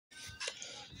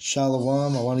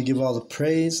Shalom. I want to give all the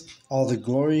praise, all the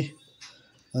glory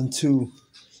unto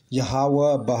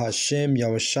Yahweh, Bahashem,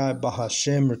 Yahushai,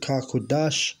 Bahashem,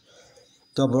 Rakakudash.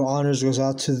 Double honors goes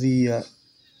out to the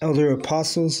elder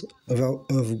apostles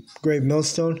of Great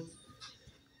Millstone.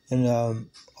 And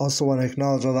also want to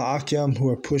acknowledge all the Akyam who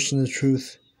are pushing the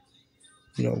truth,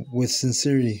 with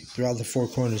sincerity throughout the four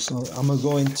corners. So I'm going to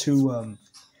go into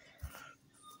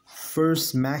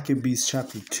First Maccabees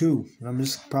chapter 2. And I'm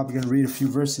just probably going to read a few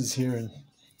verses here and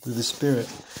through the Spirit.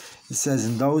 It says,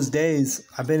 in those days,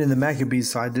 I've been in the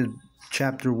Maccabees, so I did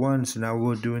chapter 1, so now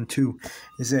we'll do in 2.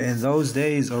 It said, in those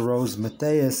days arose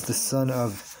Matthias, the son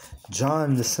of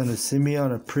John, the son of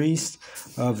Simeon, a priest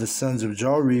of the sons of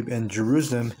Jorib in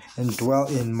Jerusalem, and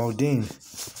dwelt in Modin,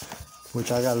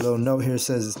 which I got a little note here. It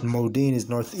says Modin is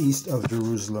northeast of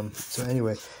Jerusalem. So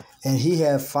anyway, and he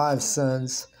had 5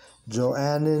 sons,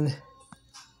 Joanan,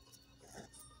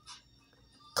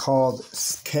 called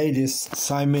Cadus,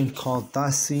 Simon called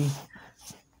Thasi,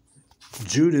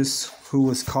 Judas, who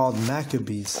was called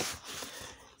Maccabees,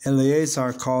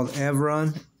 Eleazar called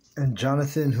Avron, and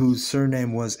Jonathan, whose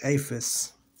surname was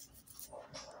Aphis.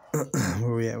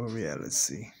 Where we at? Let's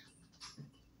see.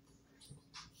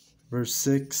 Verse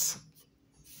 6.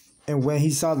 And when he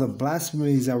saw the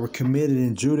blasphemies that were committed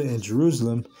in Judah and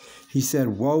Jerusalem, he said,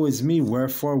 woe is me,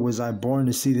 wherefore was I born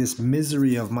to see this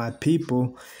misery of my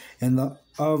people and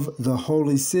of the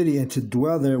holy city, and to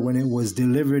dwell there when it was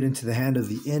delivered into the hand of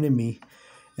the enemy,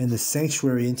 and the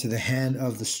sanctuary into the hand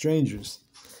of the strangers.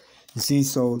 You see,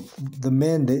 so the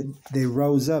men, they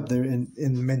rose up.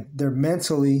 Their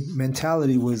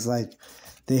mentality was like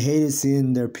they hated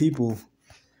seeing their people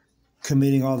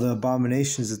committing all the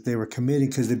abominations that they were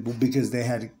committing because they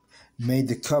had made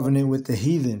the covenant with the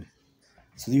heathen.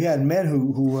 So you had men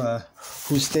who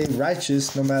stayed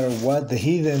righteous no matter what, the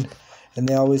heathen, and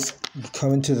they always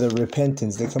come into the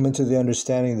repentance. They come into the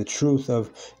understanding, the truth of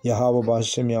Yahweh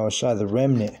B'Hashem Yahushai, the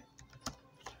remnant.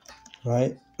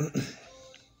 Right?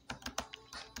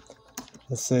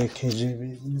 Let's say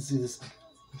KJV. Let me see this.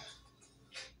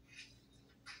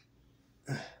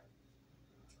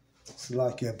 It's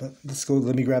like, yeah, but let's go.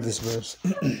 Let me grab this verse.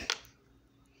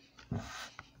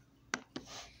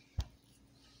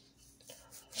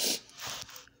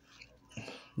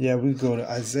 Yeah, we go to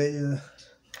Isaiah.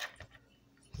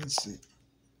 Let's see.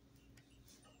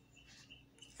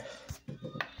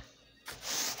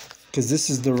 Because this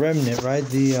is the remnant, right?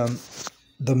 The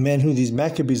men who these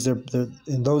Maccabees, they're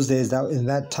in those days, in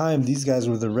that time, these guys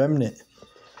were the remnant.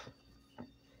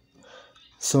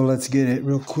 So let's get it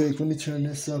real quick. Let me turn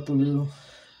this up a little.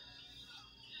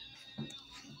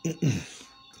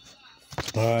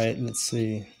 All right, let's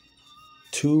see.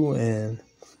 2 and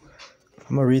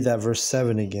I'm going to read that verse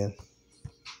 7 again.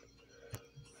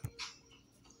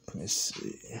 Let me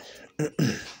see.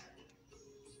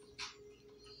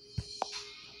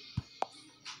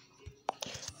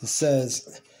 It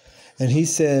says, and he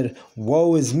said,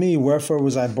 woe is me, wherefore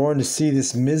was I born to see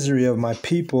this misery of my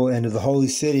people and of the holy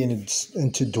city,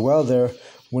 and to dwell there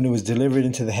when it was delivered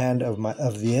into the hand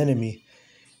of the enemy,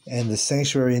 and the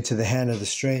sanctuary into the hand of the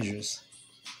strangers.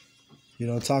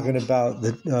 Talking about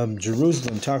the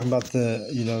Jerusalem, talking about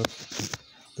the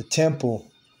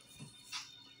temple.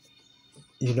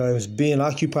 It was being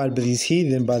occupied by these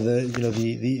heathen, by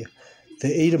the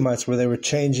Edomites, where they were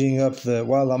changing up I'm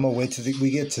gonna wait till we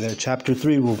get to there. Chapter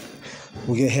 3 will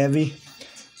get heavy,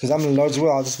 because I'm in the Lord's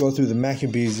will. I'll just go through the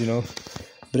Maccabees,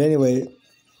 But anyway,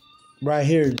 right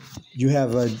here you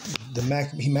have the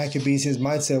Maccabees. His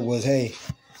mindset was, hey,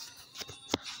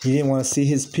 he didn't want to see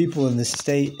his people in the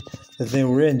state that they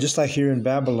were in, just like here in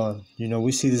Babylon.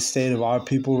 We see the state of our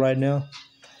people right now.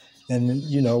 And,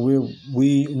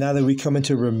 we now that we come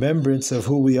into remembrance of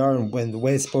who we are and the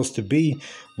way it's supposed to be,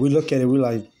 we look at it, we're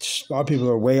like, our people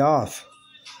are way off,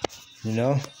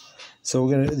 So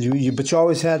we're going to, but you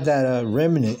always had that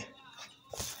remnant,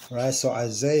 right? So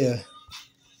Isaiah,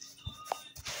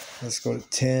 let's go to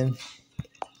 10.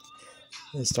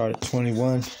 Let's start at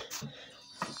 21.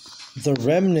 The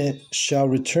remnant shall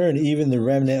return, even the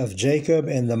remnant of Jacob,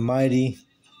 and the mighty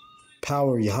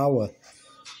power Yahweh.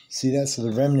 See that? So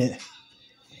the remnant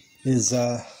is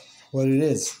what it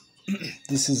is.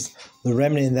 This is the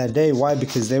remnant in that day. Why?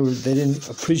 Because they didn't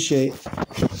appreciate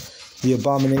the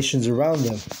abominations around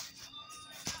them.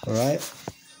 All right?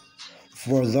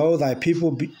 For though thy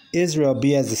people Israel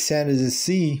be as the sand of the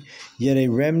sea, yet a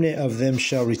remnant of them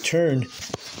shall return.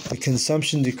 The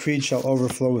consumption decreed shall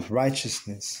overflow with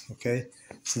righteousness. Okay?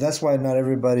 So that's why not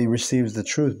everybody receives the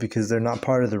truth, because they're not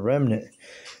part of the remnant.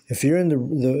 If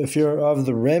you're of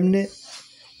the remnant,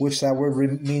 which that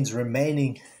word means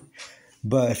remaining,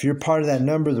 But if you're part of that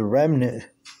number, the remnant,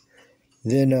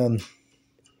 then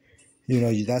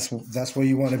that's where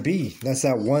you want to be. That's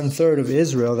that 1/3 of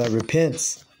Israel that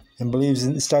repents and believes.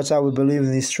 It starts out with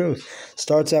believing these truths.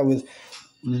 Starts out with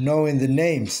knowing the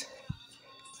names,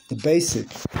 the basic,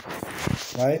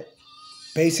 right?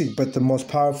 Basic, but the most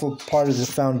powerful part of the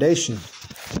foundation.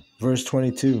 Verse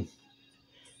 22.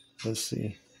 Let's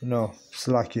see. No,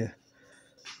 Salakia.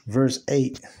 Verse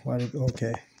 8.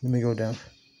 Okay, let me go down.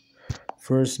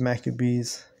 First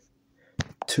Maccabees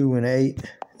 2:8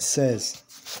 says,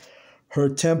 her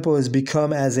temple has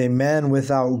become as a man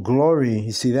without glory.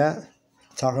 You see that?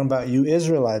 Talking about you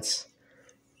Israelites.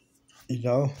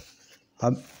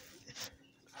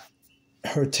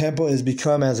 Her temple has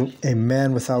become as a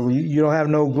man without. You don't have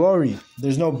no glory.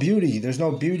 There's no beauty. There's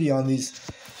no beauty on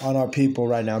our people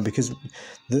right now, because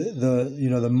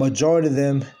the majority of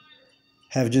them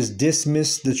have just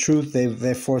dismissed the truth.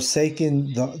 They've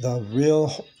forsaken the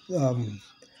real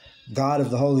God of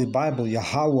the Holy Bible,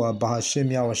 Yahweh, Bahashim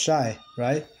Yahushai,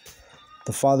 right?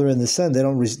 The Father and the Son. They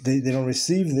don't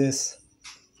receive this.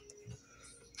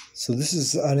 So this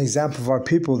is an example of our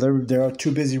people. They're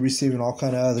too busy receiving all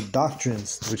kind of other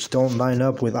doctrines which don't line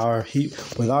up with our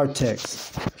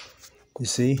text. You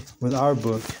see, with our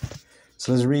book.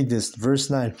 So let's read this, verse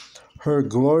 9. Her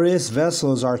glorious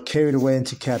vessels are carried away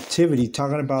into captivity.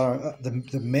 Talking about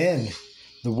the men,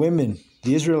 the women,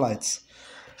 the Israelites.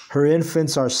 Her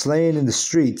infants are slain in the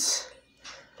streets.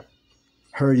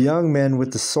 Her young men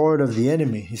with the sword of the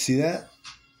enemy. You see that?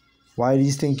 Why do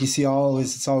you think you see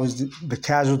it's always the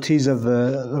casualties of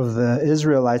the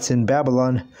Israelites in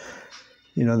Babylon?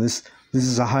 This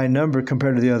is a high number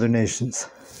compared to the other nations.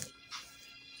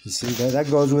 You see, that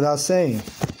goes without saying.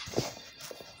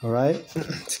 All right,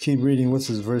 let's keep reading. What's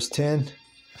this, verse 10?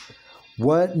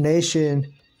 What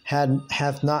nation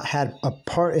hath not had a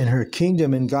part in her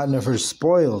kingdom and gotten of her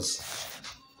spoils?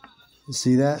 You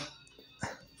see that?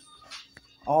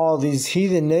 All these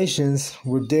heathen nations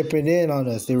were dipping in on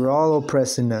us. They were all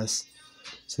oppressing us.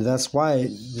 So that's why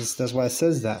it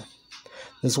says that.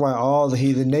 That's why all the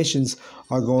heathen nations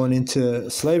are going into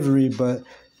slavery, but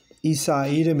Esau,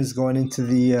 Edom is going into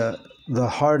the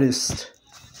hardest,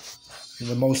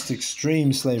 the most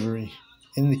extreme slavery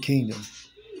in the kingdom.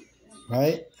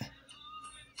 Right?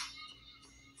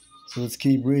 So let's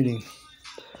keep reading.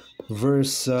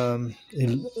 Verse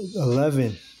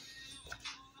 11.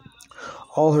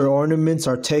 All her ornaments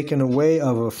are taken away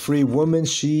of a free woman.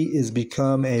 She is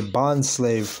become a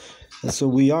bondslave. And so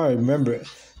we are. Remember,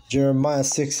 Jeremiah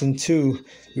 6:2.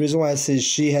 The reason why it says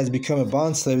she has become a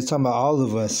bondslave is talking about all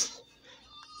of us.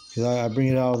 Because I bring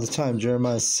it out all the time.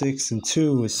 Jeremiah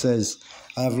 6:2. It says,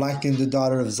 I have likened the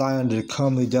daughter of Zion to the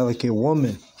comely, delicate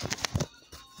woman.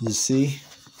 You see?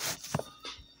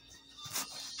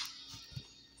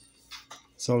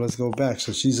 So let's go back.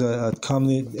 So she's a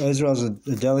comely, Israel's a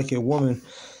delicate woman.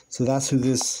 So that's who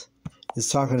this is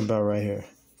talking about right here.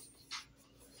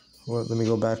 Well, let me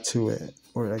go back to it.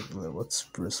 What's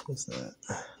verse was that?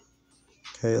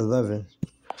 Okay, 11.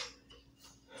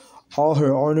 All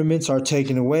her ornaments are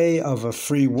taken away of a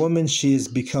free woman. She has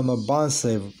become a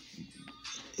bondslave.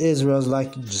 Israel's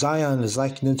like Zion is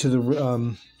likened into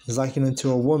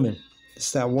a woman.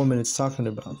 It's that woman it's talking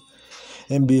about.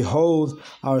 And behold,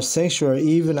 our sanctuary,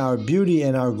 even our beauty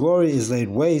and our glory is laid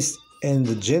waste, and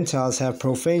the Gentiles have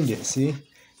profaned it. See?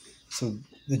 So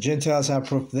the Gentiles have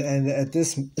and at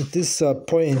this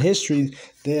point in history,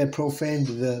 they had profaned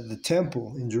the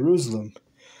temple in Jerusalem.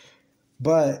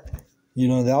 But,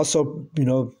 they also,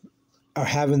 are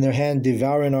having their hand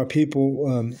devouring our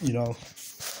people,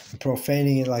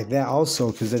 profaning it like that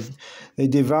also, because they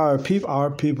devour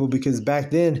our people because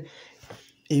back then,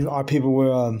 even our people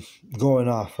were going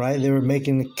off, right? They were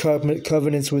making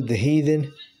covenants with the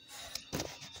heathen.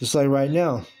 Just like right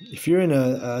now. If you're in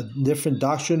a different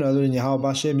doctrine other than Yahweh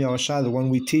Bashem Yahushai, the one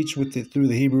we teach through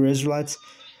the Hebrew Israelites,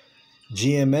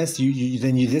 GMS,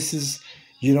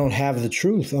 you don't have the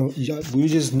truth. We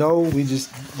just know, we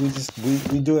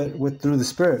do it through the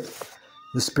Spirit.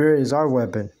 The Spirit is our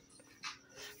weapon.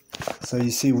 So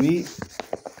you see, we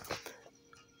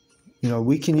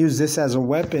can use this as a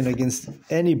weapon against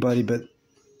anybody, but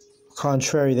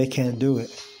contrary, they can't do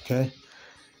it. Okay?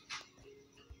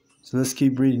 So let's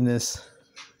keep reading this.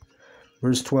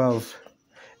 Verse 12.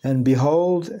 And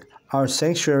behold, our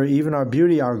sanctuary, even our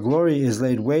beauty, our glory is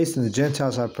laid waste, and the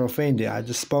Gentiles have profaned it. I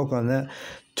just spoke on that.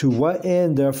 To what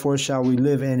end, therefore, shall we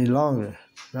live any longer?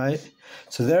 Right?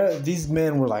 So these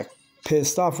men were like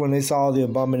pissed off when they saw the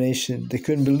abomination. They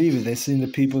couldn't believe it. They seen the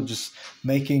people just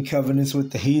making covenants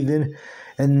with the heathen.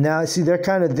 And now, see, they're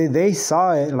they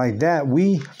saw it like that.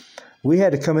 We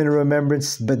had to come into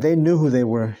remembrance, but they knew who they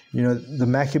were. You know, the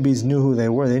Maccabees knew who they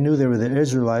were. They knew they were the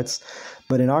Israelites,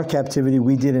 but in our captivity,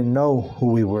 we didn't know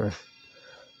who we were.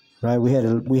 Right?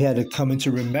 We had to come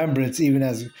into remembrance, even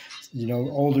as, you know,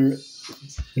 older,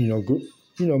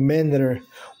 men that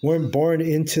weren't born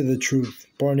into the truth,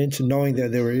 born into knowing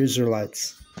that they were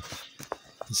Israelites.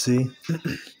 You see?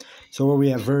 So where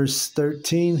we at, verse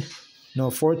 14.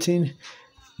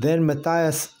 Then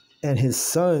Matthias and his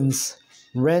sons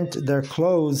rent their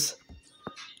clothes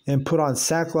and put on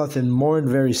sackcloth and mourned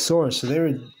very sore. So they're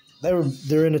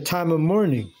in a time of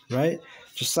mourning, right?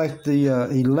 Just like the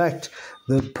elect,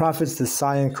 the prophets that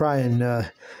sigh and cry in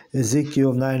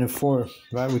Ezekiel 9:4,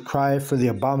 right? We cry for the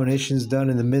abominations done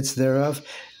in the midst thereof.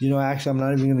 You know, actually, I'm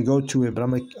not even going to go to it, but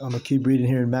I'm gonna keep reading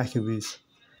here in Maccabees.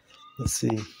 Let's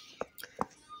see.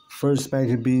 First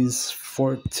Maccabees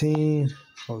 14.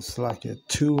 Oh, it's like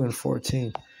 2 and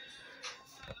 14.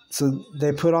 So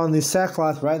they put on the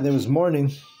sackcloth, right? There was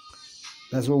mourning.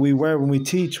 That's what we wear when we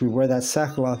teach. We wear that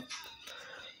sackcloth.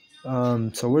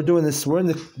 So we're doing this.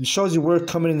 It shows you we're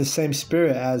coming in the same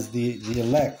spirit as the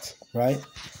elect, right?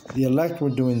 The elect were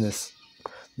doing this.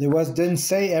 Didn't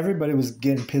say everybody was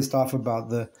getting pissed off about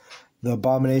the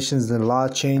abominations, the law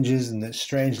changes, and the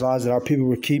strange laws that our people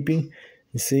were keeping.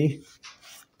 You see.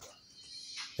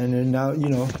 And then now, you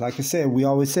know, like I said, we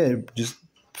always said, just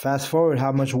fast forward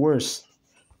how much worse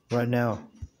right now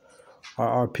are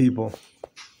our people.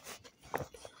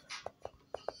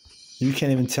 You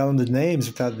can't even tell them the names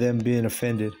without them being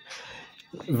offended.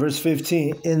 Verse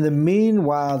 15, in the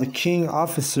meanwhile, the king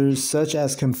officers, such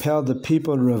as compelled the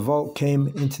people to revolt, came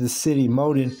into the city,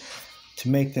 Modin, to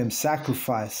make them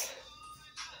sacrifice.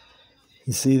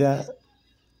 You see that?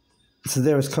 So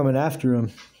they was coming after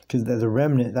him. Because they're the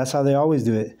remnant. That's how they always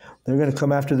do it. They're going to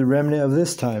come after the remnant of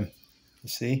this time. You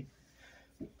see?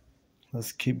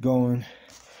 Let's keep going.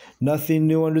 Nothing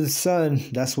new under the sun.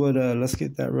 That's what, let's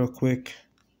get that real quick.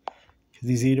 Because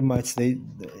these Edomites,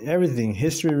 everything,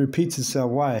 history repeats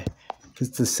itself. Why? Because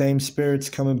it's the same spirits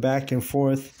coming back and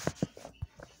forth.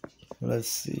 Let's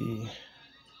see.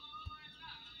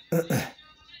 There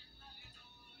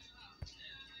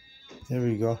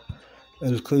we go.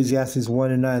 Ecclesiastes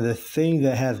 1:9, the thing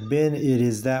that hath been, it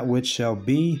is that which shall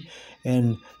be,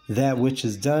 and that which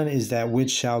is done is that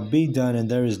which shall be done, and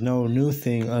there is no new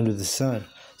thing under the sun.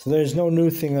 So there's no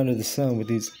new thing under the sun with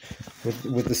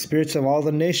the spirits of all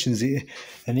the nations,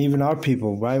 and even our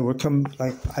people, right? We're coming,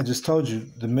 like I just told you,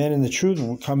 the men in the truth,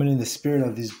 we're coming in the spirit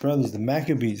of these brothers, the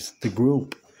Maccabees, the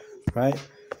group, right?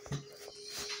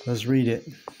 Let's read it.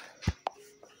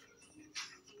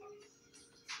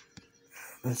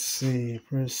 Let's see,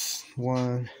 verse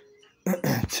 1,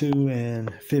 2,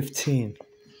 and 15.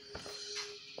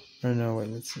 Or no, wait,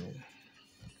 let's see.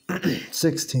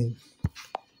 16.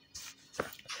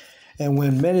 And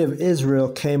when many of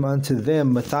Israel came unto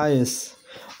them, Matthias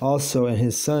also and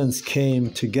his sons came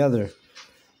together.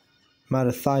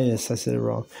 Mattathias, I said it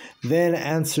wrong. Then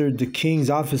answered the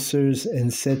king's officers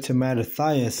and said to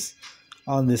Mattathias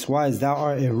on this wise, thou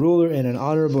art a ruler and an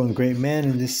honorable and great man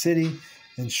in this city,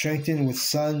 and strengthened with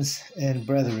sons and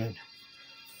brethren.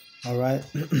 All right.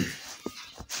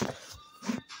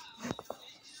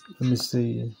 Let me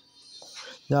see.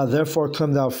 Now therefore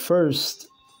come thou first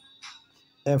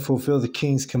and fulfill the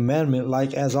king's commandment,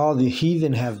 like as all the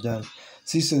heathen have done.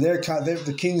 See, so they're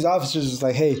the king's officers is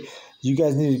like, hey, you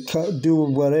guys need to do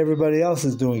what everybody else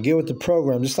is doing. Get with the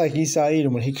program. Just like Esau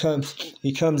Edom, when he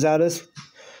comes at us,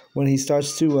 when he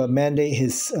starts to mandate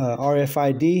his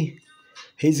RFID,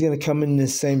 he's going to come in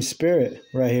this same spirit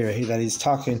right here that he's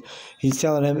talking. He's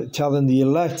telling the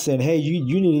elect, saying, hey,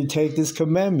 you need to take this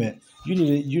commandment. You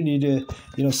need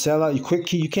to, sell out. You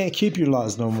can't keep your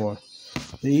laws no more.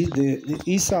 The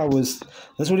Esau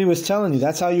that's what he was telling you.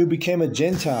 That's how you became a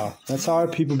Gentile. That's how our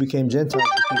people became Gentiles.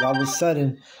 Because all of a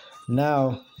sudden,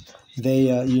 now they,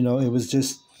 it was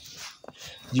just,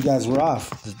 you guys were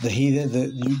off. The heathen,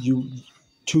 you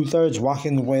 2/3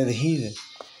 walking the way of the heathen.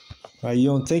 Right? You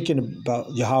don't thinking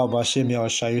about Yahweh Hashem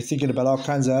Yahushua. You're thinking about all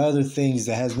kinds of other things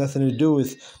that has nothing to do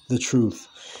with the truth.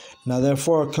 Now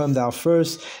therefore come thou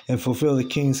first and fulfill the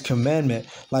king's commandment,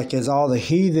 like as all the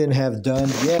heathen have done.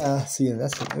 Yeah, see, look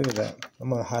at that.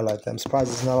 I'm gonna highlight that. I'm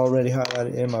surprised it's not already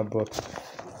highlighted in my book.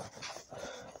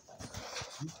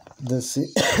 Let's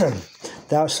see.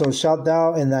 So shalt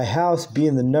thou and thy house be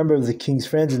in the number of the king's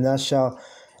friends, and thou shalt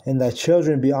and thy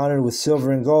children be honored with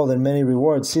silver and gold and many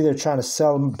rewards. See, they're trying to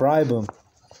sell them, bribe them,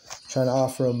 trying to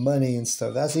offer them money and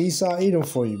stuff. That's Esau Edom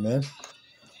for you, man.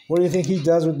 What do you think he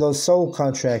does with those soul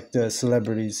contract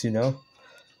celebrities, What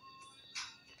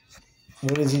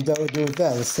does he do with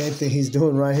that? The same thing he's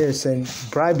doing right here, saying,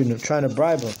 bribing them, trying to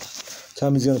bribe them. Tell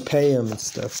him he's going to pay him and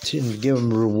stuff, and give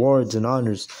him rewards and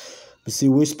honors. But see,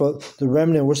 the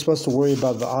remnant, we're supposed to worry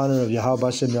about the honor of Yahweh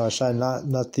Hashem Yahushai,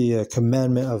 not the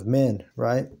commandment of men,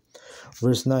 right?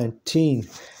 Verse 19, it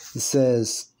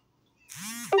says,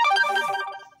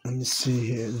 let me see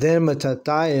here. Then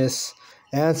Mattathias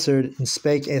answered and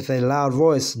spake with a loud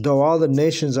voice, though all the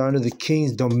nations are under the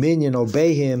king's dominion,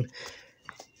 obey him,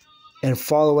 and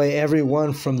fall away every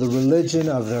one from the religion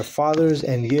of their fathers,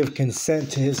 and give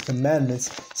consent to his commandments.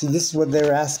 See, this is what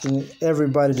they're asking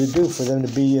everybody to do, for them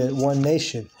to be one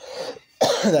nation.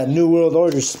 That New World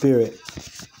Order spirit.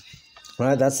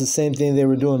 Right? That's the same thing they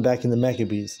were doing back in the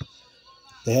Maccabees.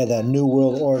 They had that New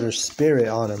World Order spirit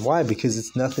on them. Why? Because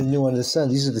it's nothing new under the sun.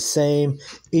 These are the same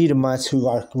Edomites who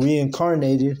are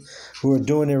reincarnated, who are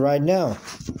doing it right now.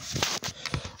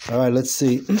 All right, let's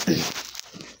see.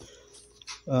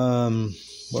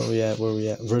 Where we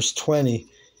at? Verse 20.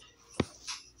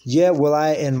 Yet will I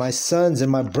and my sons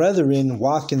and my brethren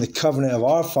walk in the covenant of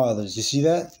our fathers. You see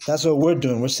that? That's what we're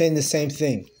doing. We're saying the same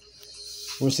thing.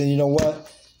 We're saying, you know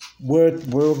what? We're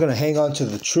going to hang on to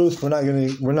the truth. We're not going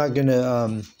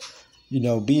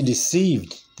to be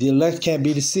deceived. The elect can't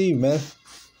be deceived, man.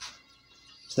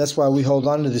 So that's why we hold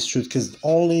on to this truth, because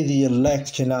only the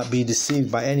elect cannot be deceived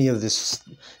by any of this.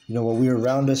 What we're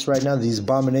around us right now, these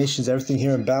abominations, everything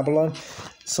here in Babylon,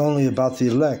 it's only about the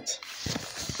elect.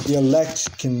 The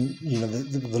elect can,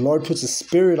 the Lord puts a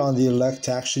spirit on the elect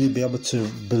to actually be able to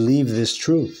believe this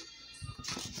truth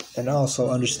and also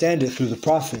understand it through the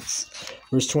prophets.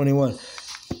 Verse 21,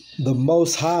 the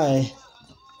Most High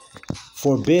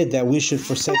forbid that we should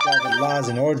forsake all the laws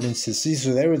and ordinances. See,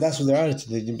 so that's what they're on.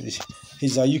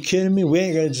 He's like, are you kidding me? We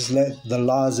ain't going to just let the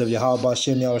laws of Yahweh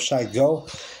Hashem Yahushai go.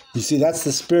 You see, that's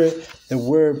the spirit that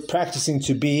we're practicing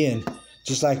to be in.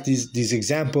 Just like these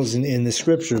examples in the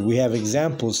scripture, we have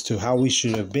examples to how we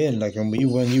should have been. Like when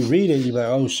you read it, you're like,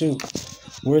 oh shoot,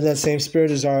 we're that same spirit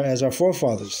as our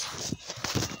forefathers.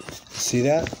 See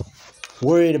that?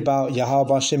 Worried about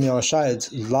Yahweh Hashem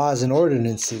Yahushai's laws and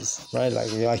ordinances, right?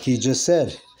 Like he just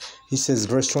said. He says,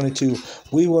 verse 22,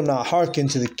 we will not hearken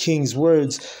to the king's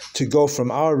words to go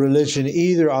from our religion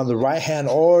either on the right hand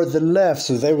or the left.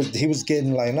 So he was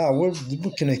getting like, no, we're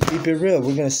going to keep it real.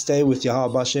 We're going to stay with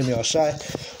Yahweh Hashem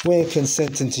Yahushai. We ain't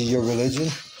consenting to your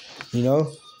religion.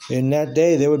 In that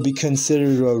day, they would be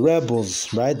considered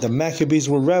rebels, right? The Maccabees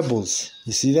were rebels.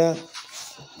 You see that?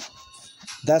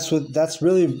 That's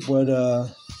really what they're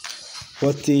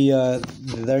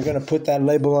going to put that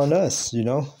label on us,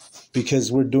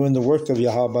 because we're doing the work of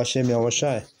Yahweh Hashem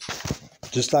Yahushai,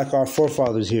 just like our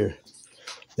forefathers here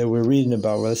that we're reading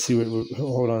about. Well, let's see.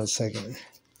 Hold on a second.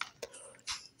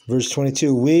 Verse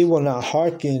 22. We will not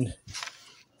hearken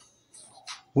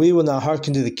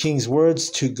to the king's words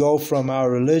to go from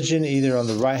our religion either on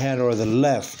the right hand or the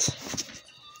left.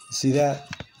 You see that?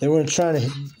 They weren't trying to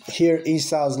hear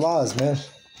Esau's laws, man.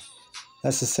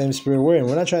 That's the same spirit we're in.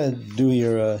 We're not trying to do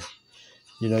your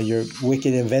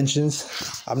wicked inventions.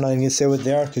 I'm not even going to say what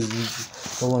they are because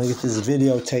I don't want to get this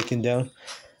video taken down.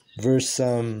 But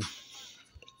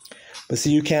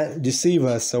see, you can't deceive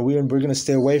us, so we're going to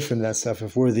stay away from that stuff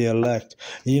if we're the elect.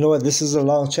 And you know what? This is a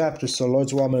long chapter, so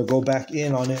Lord's will, I'm going to go back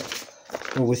in on it.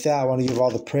 But with that, I want to give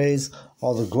all the praise,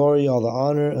 all the glory, all the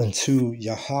honor unto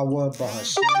Yahweh,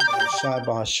 Bahashem, Bahashai,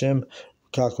 Bahashem,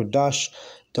 Kakodash.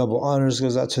 Double honors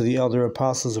goes out to the elder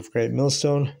apostles of Great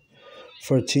Millstone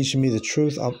for teaching me the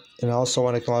truth. And I also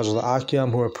want to acknowledge the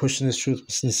Akim who are pushing this truth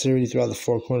with sincerity throughout the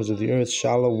four corners of the earth.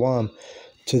 Shalom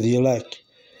to the elect.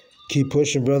 Keep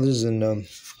pushing, brothers, and